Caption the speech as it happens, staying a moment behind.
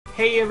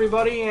Hey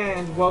everybody,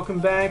 and welcome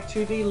back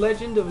to the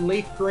Legend of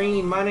Leaf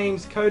Green. My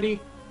name's Cody,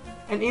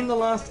 and in the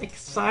last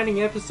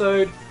exciting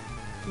episode,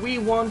 we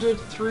wandered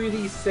through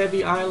the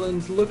Sevii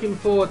Islands looking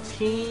for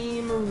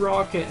Team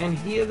Rocket, and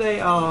here they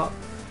are.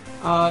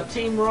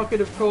 Team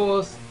Rocket, of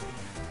course,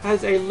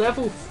 has a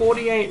level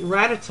 48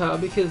 Rattata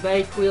because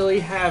they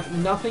clearly have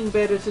nothing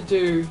better to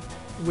do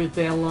with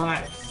their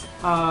lives.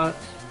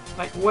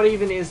 Like, what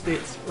even is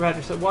this,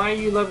 Rattata? Why are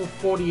you level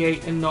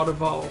 48 and not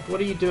evolved?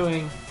 What are you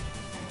doing?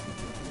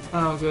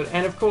 Oh, good.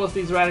 And of course,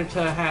 these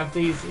Rattata have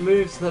these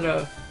moves that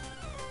are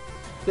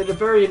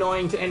very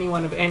annoying to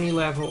anyone of any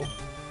level.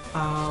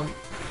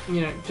 You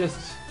know,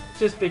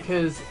 just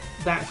because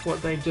that's what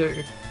they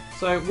do.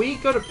 So we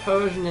got a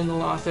Persian in the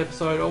last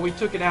episode, or we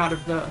took it out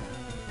of the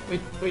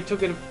we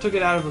took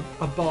it out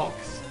of a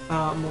box,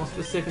 more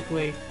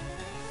specifically.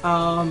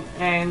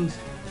 And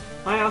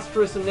I asked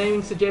for some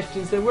naming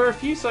suggestions. There were a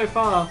few so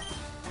far.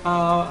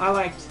 I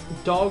liked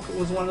Dog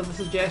was one of the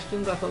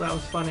suggestions. I thought that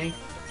was funny.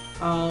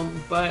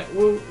 But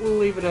we'll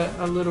leave it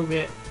a little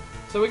bit.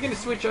 So we're going to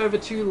switch over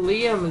to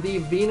Liam, the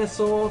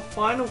Venusaur,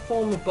 final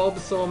form of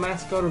Bulbasaur,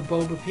 mascot of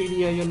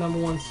Bulbapedia, your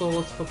 #1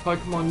 source for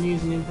Pokemon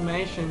news and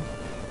information,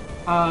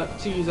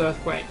 to use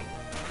Earthquake.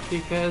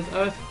 Because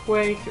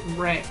Earthquake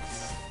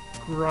wrecks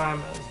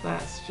Grimers.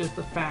 That's just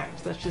a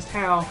fact. That's just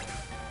how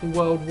the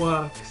world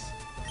works.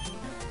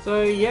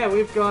 So yeah,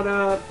 we've got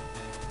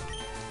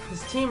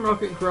this Team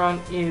Rocket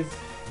Grunt is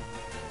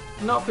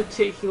not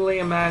particularly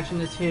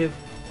imaginative.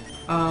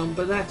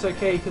 But that's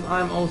okay because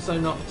I'm also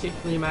not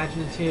particularly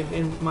imaginative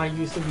in my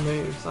use of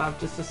moves. I've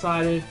just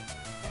decided,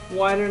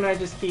 why don't I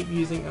just keep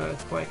using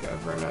Earthquake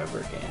over and over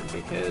again?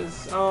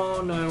 Because,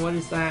 oh no, what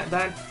is that?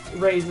 That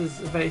raises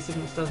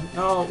evasiveness, doesn't it?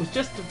 Oh, it was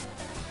just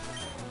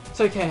it's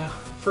okay.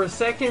 For a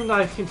second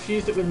I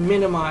confused it with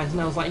Minimize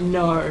and I was like,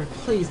 no,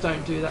 please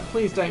don't do that.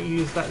 Please don't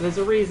use that. There's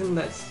a reason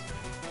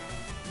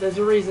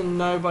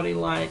nobody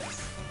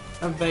likes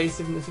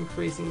evasiveness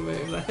increasing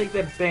moves. I think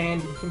they're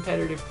banned in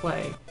competitive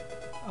play.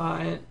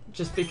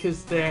 Just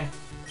because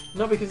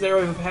not because they're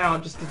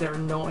overpowered, just because they're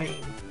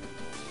annoying,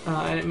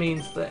 and it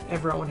means that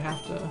everyone would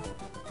have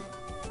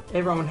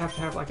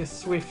to have like a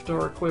Swift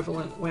or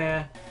equivalent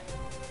where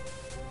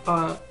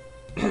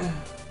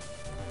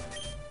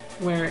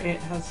where it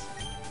has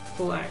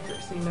full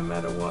accuracy no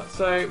matter what.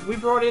 So we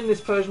brought in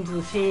this Persian to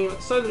the team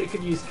so that it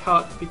could use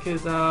Cut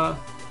because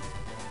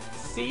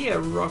see ya,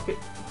 Rocket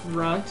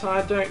Grunt,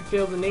 I don't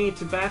feel the need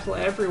to battle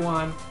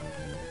everyone.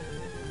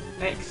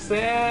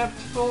 Except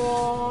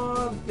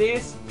for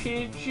this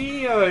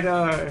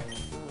Pidgeotto.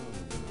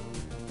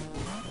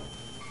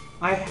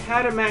 I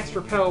had a max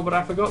repel, but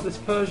I forgot this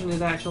Persian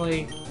is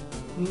actually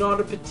not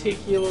a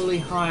particularly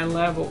high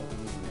level.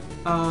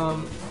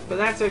 But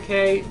that's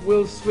okay.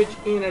 We'll switch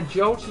in a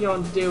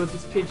Jolteon to deal with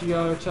this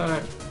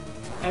Pidgeotto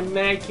and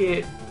make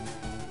it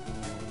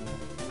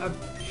a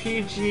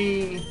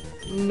Pidgey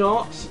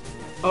not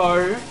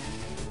O.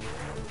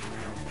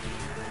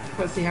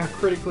 Let's see how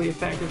critically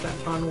effective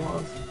that pun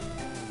was.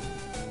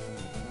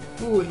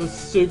 Ooh, it was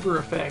super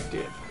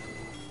effective.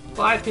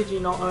 Bye,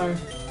 Pidgeotto.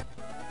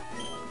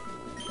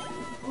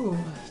 Ooh,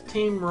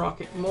 Team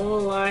Rocket.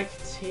 More like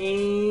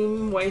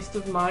Team Waste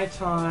of my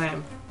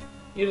time.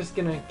 You're just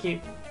gonna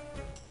keep...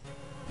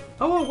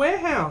 Oh, a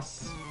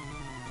warehouse!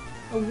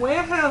 A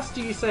warehouse,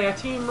 do you say? A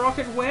Team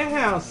Rocket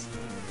warehouse!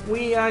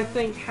 We, I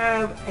think,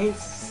 have a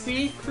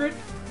secret...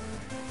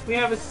 We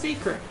have a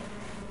secret.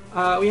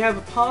 We have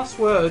a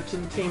password to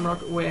the Team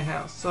Rocket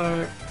warehouse.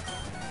 So,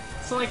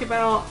 it's like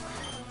about...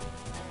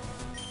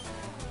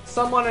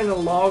 someone in a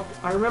log.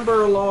 I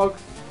remember a log.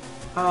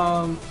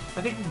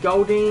 I think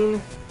Goldeen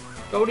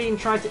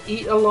tried to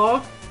eat a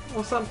log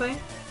or something.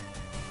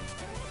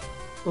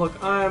 Look,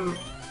 I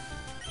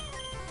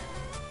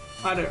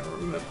don't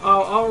remember.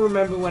 I'll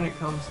remember when it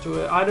comes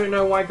to it. I don't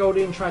know why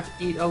Goldeen tried to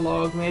eat a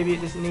log. Maybe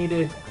it just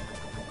needed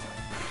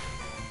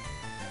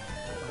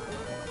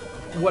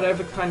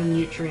whatever kind of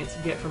nutrients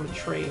you get from a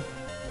tree.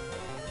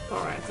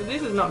 Alright, so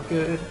this is not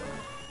good.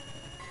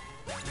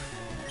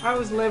 I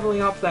was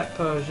leveling up that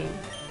Persian.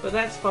 But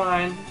that's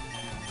fine.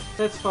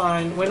 That's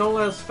fine. When all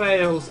else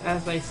fails,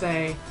 as they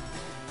say,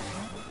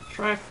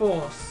 try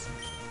Force.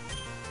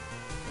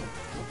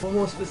 Or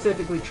more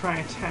specifically, try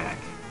Attack.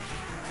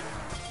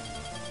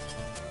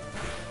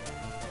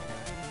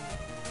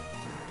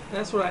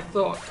 That's what I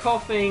thought.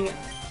 Coughing,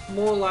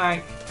 more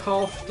like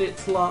coughed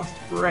its last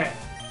breath.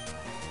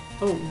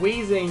 Oh,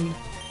 wheezing,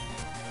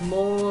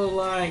 more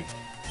like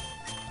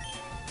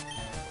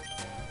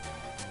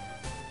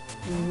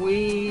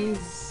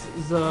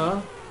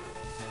Wheezer.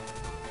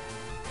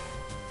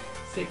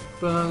 Sick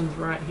burns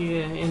right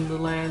here in the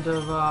land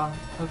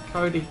of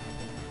Cody.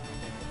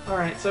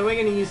 Alright, so we're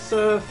going to use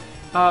Surf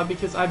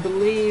because I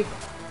believe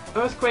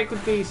Earthquake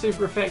would be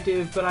super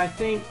effective, but I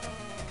think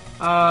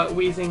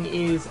Wheezing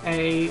is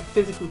a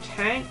physical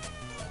tank,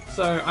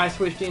 so I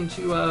switched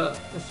into a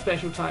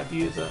special type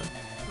user.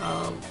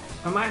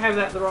 I might have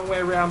that the wrong way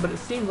around, but it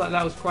seems like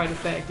that was quite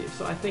effective,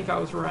 so I think I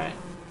was right.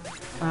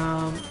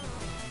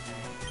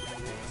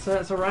 So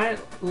that's alright.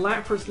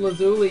 Lapras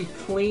Lazuli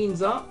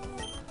cleans up.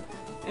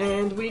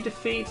 And we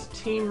defeat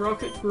Team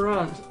Rocket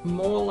Grunt.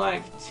 More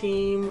like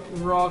Team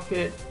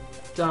Rocket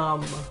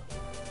Dumb.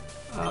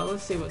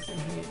 Let's see what's in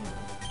here.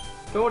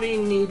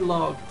 Gordian need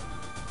log.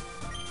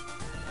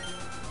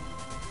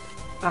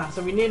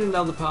 So we need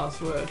another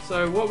password.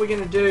 So what we're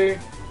going to do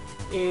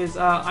is,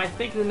 I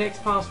think the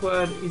next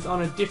password is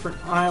on a different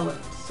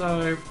island.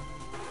 So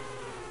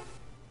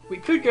we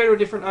could go to a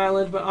different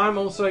island, but I'm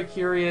also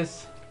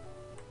curious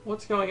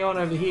what's going on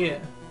over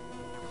here.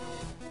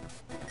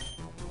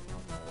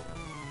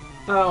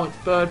 Oh, it's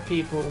bird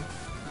people.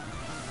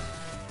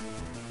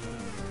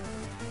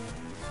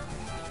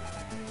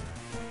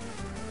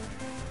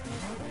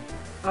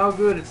 Oh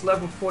good, it's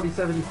level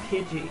 47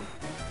 Pidgey.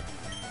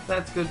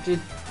 That's good.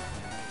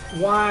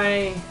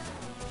 Why?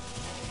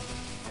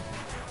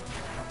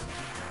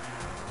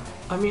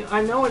 I mean,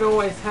 I know it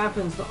always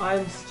happens, but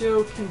I'm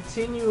still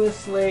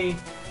continuously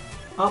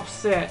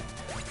upset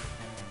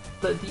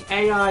that the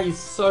AI is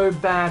so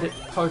bad at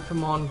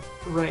Pokemon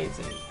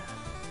raising.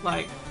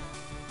 Like,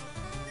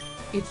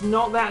 it's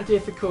not that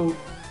difficult.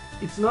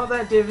 It's not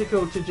that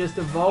difficult to just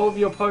evolve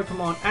your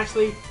Pokemon.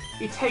 Actually,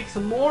 it takes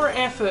more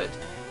effort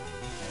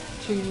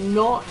to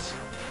not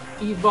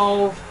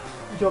evolve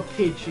your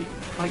Pidgey.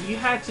 Like, you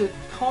had to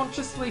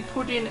consciously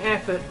put in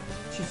effort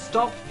to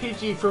stop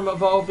Pidgey from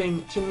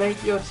evolving to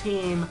make your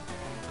team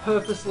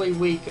purposely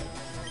weaker.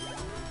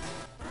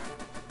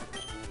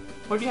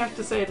 What do you have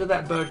to say to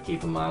that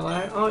Birdkeeper,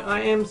 Milo? Oh, I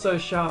am so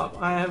sharp.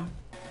 I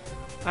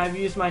have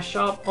used my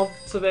sharp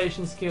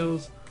observation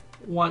skills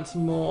once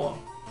more.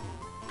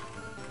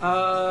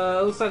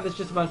 Looks like there's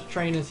just a bunch of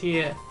trainers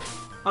here.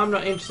 I'm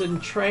not interested in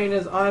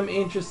trainers, I'm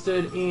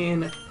interested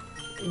in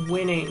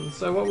winning.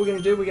 So what we're going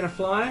to do, we're going to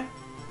fly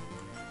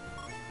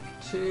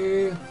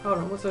to... Hold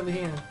on, what's over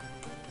here?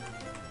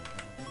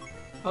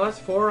 Oh, that's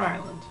 4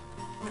 Island.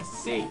 I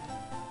see.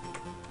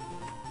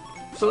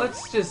 So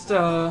let's just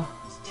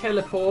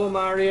teleport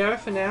Mario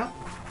for now.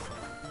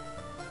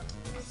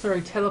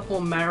 Sorry,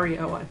 teleport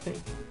Mario, I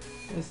think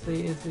is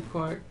the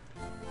quote.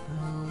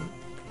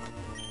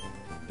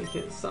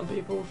 Because some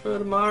people refer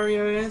to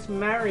Mario as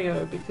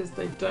Mario because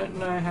they don't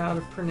know how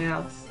to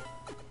pronounce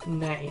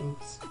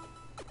names.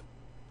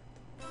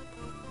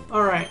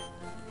 Alright.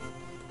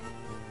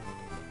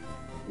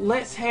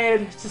 Let's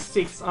head to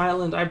 6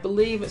 Island. I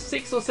believe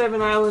 6 or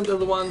 7 Island are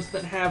the ones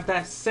that have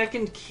that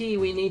second key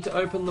we need to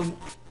open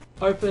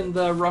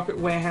the Rocket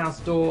Warehouse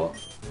door.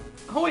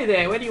 Ahoy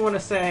there, where do you want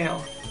to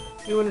sail?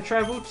 We want to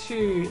travel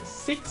to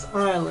 6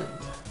 Island.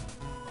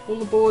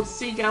 All aboard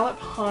Sea Gallop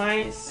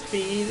High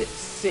Speed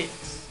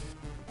 6.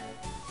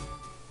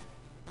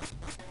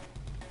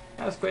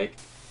 That was quick.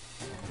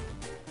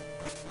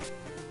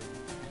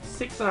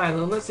 6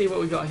 Island, let's see what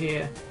we got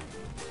here.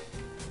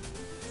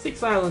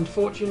 6 Island,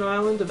 Fortune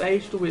Island of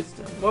Age to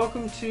Wisdom.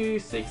 Welcome to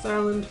 6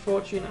 Island,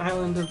 Fortune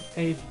Island of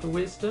Age to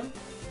Wisdom.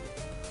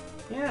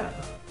 Yeah,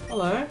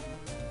 hello.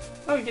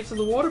 Oh, you get to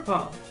the water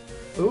path.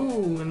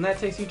 Ooh, and that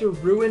takes you to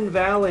Ruin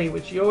Valley,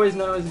 which you always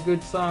know is a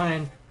good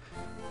sign.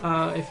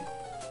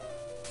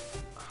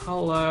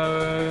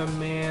 Hello,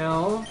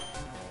 Emil.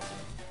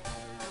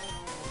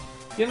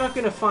 You're not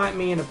going to fight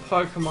me in a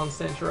Pokemon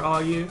Center,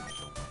 are you?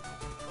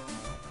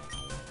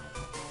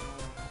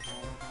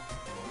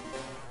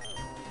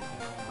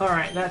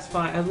 Alright, that's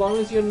fine. As long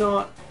as you're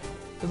not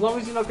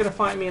going to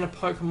fight me in a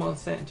Pokemon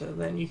Center,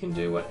 then you can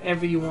do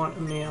whatever you want,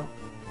 Emil.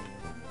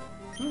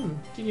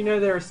 Did you know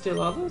there are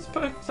still others?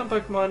 Some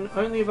Pokemon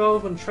only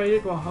evolve when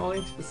traded while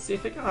holding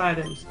specific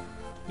items.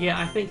 Yeah,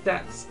 I think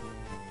that's...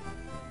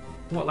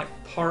 What, like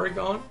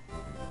Porygon?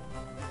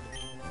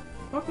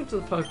 Welcome to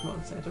the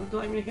Pokemon Center. Would you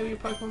like me to heal your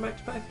Pokemon back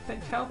to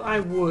perfect health? I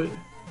would.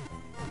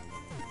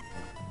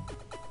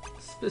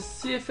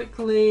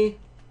 Specifically...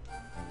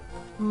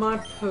 my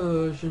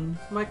Persian.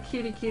 My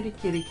kitty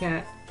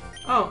cat.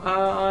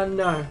 Oh,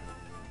 no.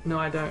 No,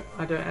 I don't.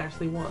 I don't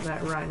actually want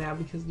that right now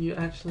because you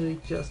actually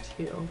just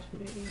healed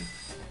me.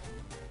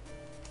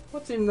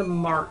 What's in the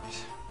mart?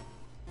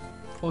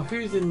 Or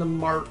who's in the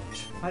mart?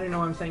 I don't know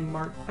why I'm saying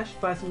mart. I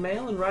should buy some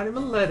mail and write him a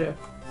letter.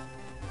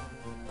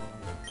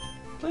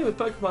 Play with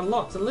Pokemon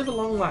lots and live a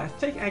long life.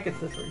 Take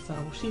Agatha, for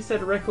example. She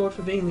set a record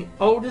for being the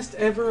oldest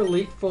ever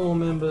Elite Four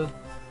member.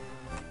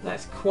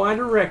 That's quite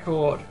a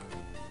record.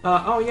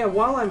 Oh yeah,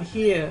 while I'm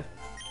here,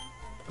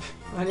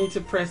 I need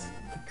to press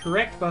the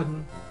correct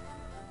button.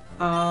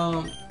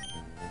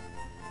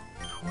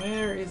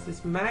 Where is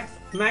this?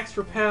 Max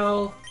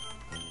Repel.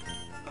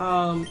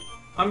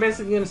 I'm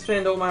basically going to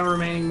spend all my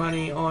remaining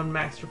money on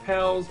Max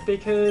Repels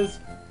because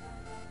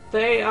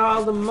they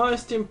are the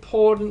most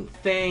important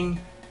thing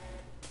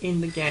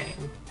in the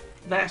game.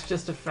 That's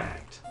just a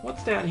fact.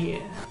 What's down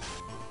here?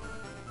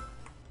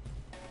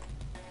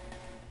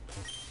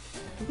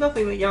 There's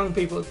nothing that young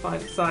people would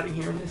find exciting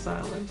here in this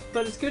island,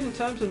 but it's good in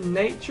terms of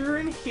nature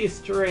and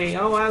history.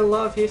 Oh, I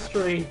love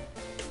history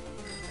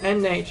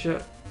and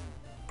nature.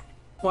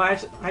 Well,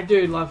 I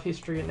do love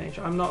history and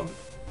nature. I'm not...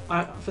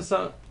 I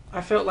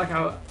felt like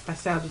I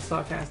sounded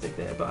sarcastic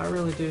there, but I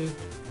really do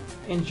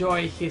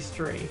enjoy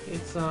history.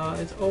 It's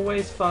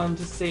always fun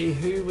to see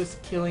who was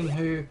killing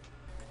who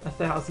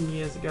 1,000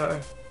 years ago?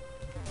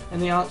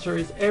 And the answer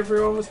is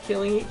everyone was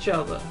killing each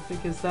other,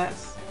 because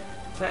that's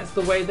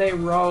the way they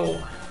roll.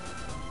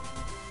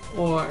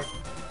 Or,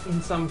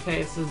 in some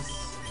cases,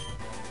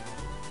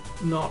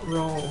 not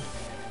roll.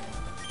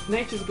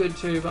 Nature's good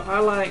too, but I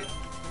like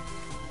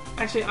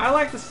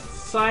the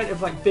sight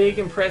of like big,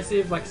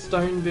 impressive, like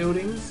stone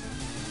buildings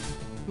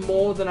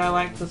more than I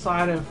like the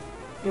sight of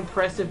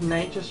impressive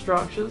nature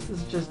structures.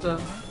 It's just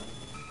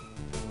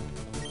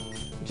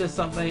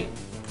something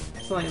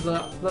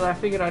that I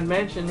figured I'd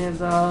mention is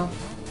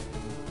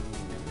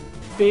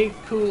big,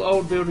 cool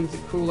old buildings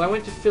are cool. I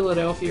went to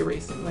Philadelphia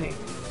recently,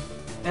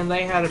 and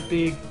they had a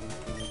big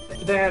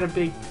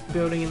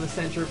building in the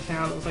center of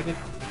town. It was like a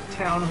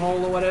town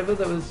hall or whatever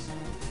that was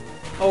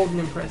old and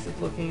impressive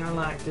looking. I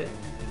liked it.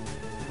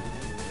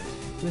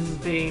 This has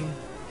been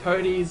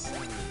Cody's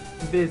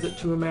Visit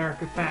to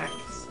America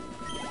Facts.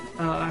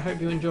 I hope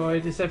you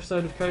enjoyed this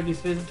episode of Cody's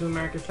Visit to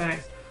America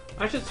Facts.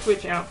 I should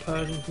switch out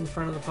Persian from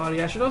front of the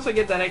party. I should also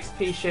get that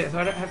XP share so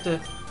I don't have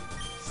to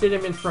sit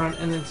him in front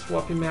and then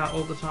swap him out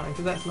all the time,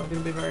 because that's not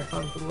going to be very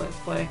fun for the Let's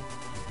Play.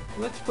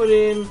 Let's put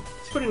in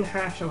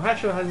Hashel.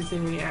 Hashel hasn't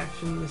seen any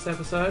action in this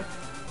episode.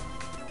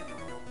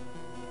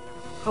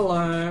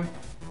 Hello.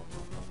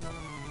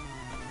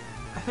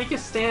 I think you're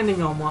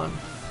standing on one.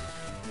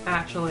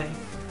 Actually.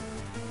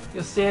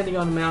 You're standing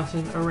on a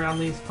mountain around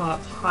these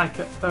parts.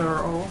 Hiker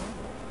Earl.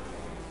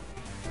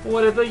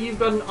 Whatever, you've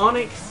got an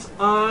Onyx.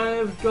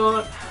 I've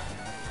got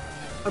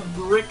a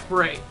Brick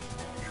Break.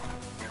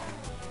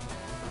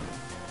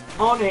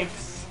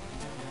 Onyx.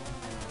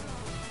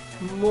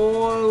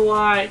 More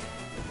like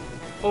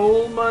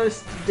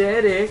almost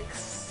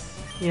Deadix.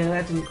 Yeah,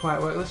 that didn't quite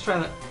work. Let's try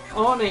that.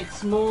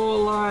 Onyx, more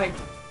like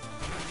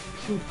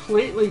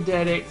completely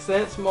Deadix.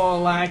 That's more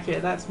like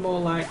it. That's more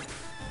like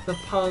the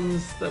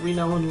puns that we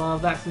know and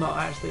love. That's not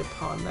actually a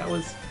pun. That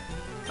was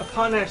a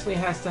pun. Actually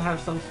has to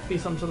have be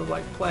some sort of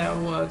like play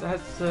on words. It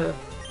has to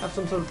have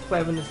some sort of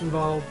cleverness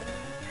involved.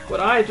 What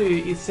I do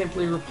is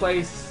simply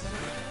replace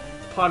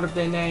part of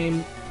their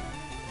name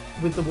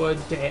with the word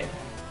dead.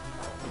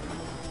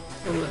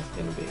 Oh, that's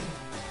gonna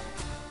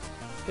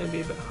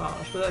be a bit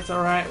harsh, but that's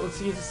alright.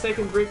 Let's use a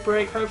second Brick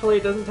Break. Hopefully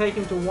it doesn't take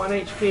him to 1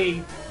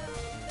 HP.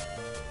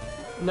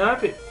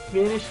 Nope, it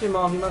finished him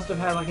off. He must have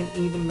had like an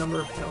even number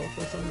of health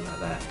or something like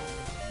that.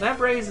 That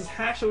raises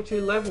Hashel to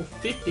level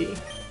 50.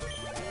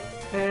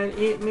 And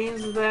it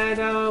means that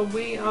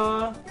we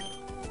are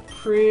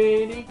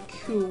pretty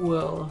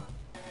cool.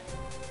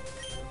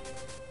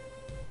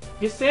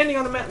 You're standing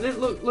on a mountain.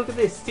 Look at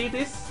this. See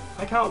this?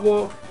 I can't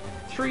walk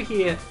through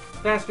here.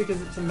 That's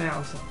because it's a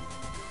mountain.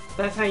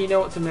 That's how you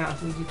know it's a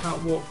mountain, if you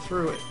can't walk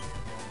through it.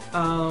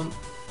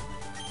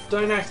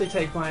 Don't actually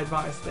take my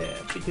advice there,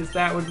 because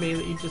that would mean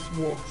that you just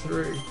walk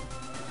through.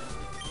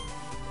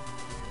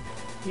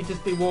 You'd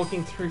just be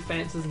walking through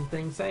fences and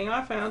things saying,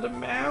 I found a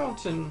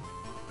mountain!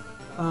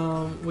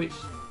 Which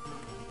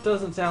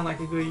doesn't sound like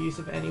a good use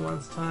of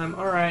anyone's time.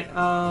 Alright,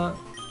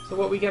 so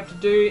what we have to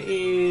do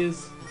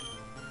is...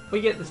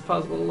 We get this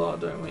puzzle a lot,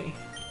 don't we?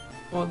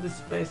 Well, this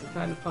basic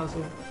kind of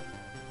puzzle.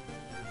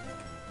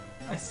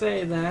 I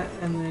say that,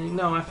 and then...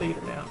 No, I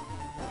figured it out.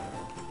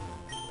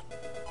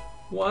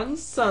 1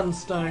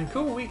 Sunstone.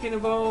 Cool, we can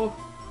evolve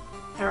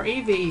our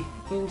Eevee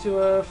into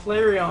a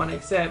Flareon,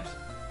 except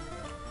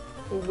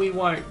we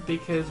won't,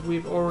 because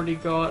we've already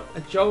got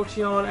a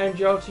Jolteon, and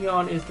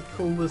Jolteon is the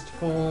coolest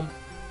form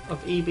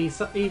of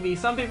Eevee.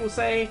 Some people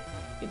say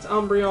it's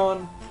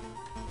Umbreon.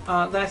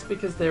 That's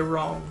because they're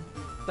wrong.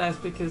 That's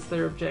because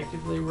they're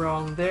objectively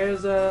wrong.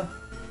 There's a...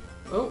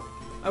 Oh,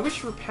 I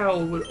wish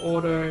Repel would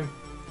auto...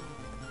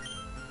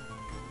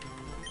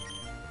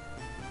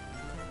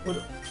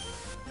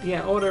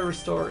 auto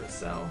restore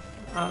itself.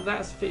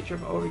 That's a feature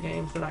of older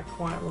games that I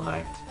quite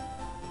liked.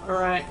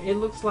 Alright, it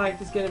looks like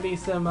there's going to be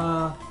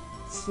some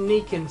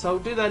sneaking, so I'll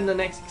do that in the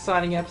next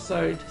exciting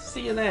episode.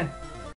 See you then.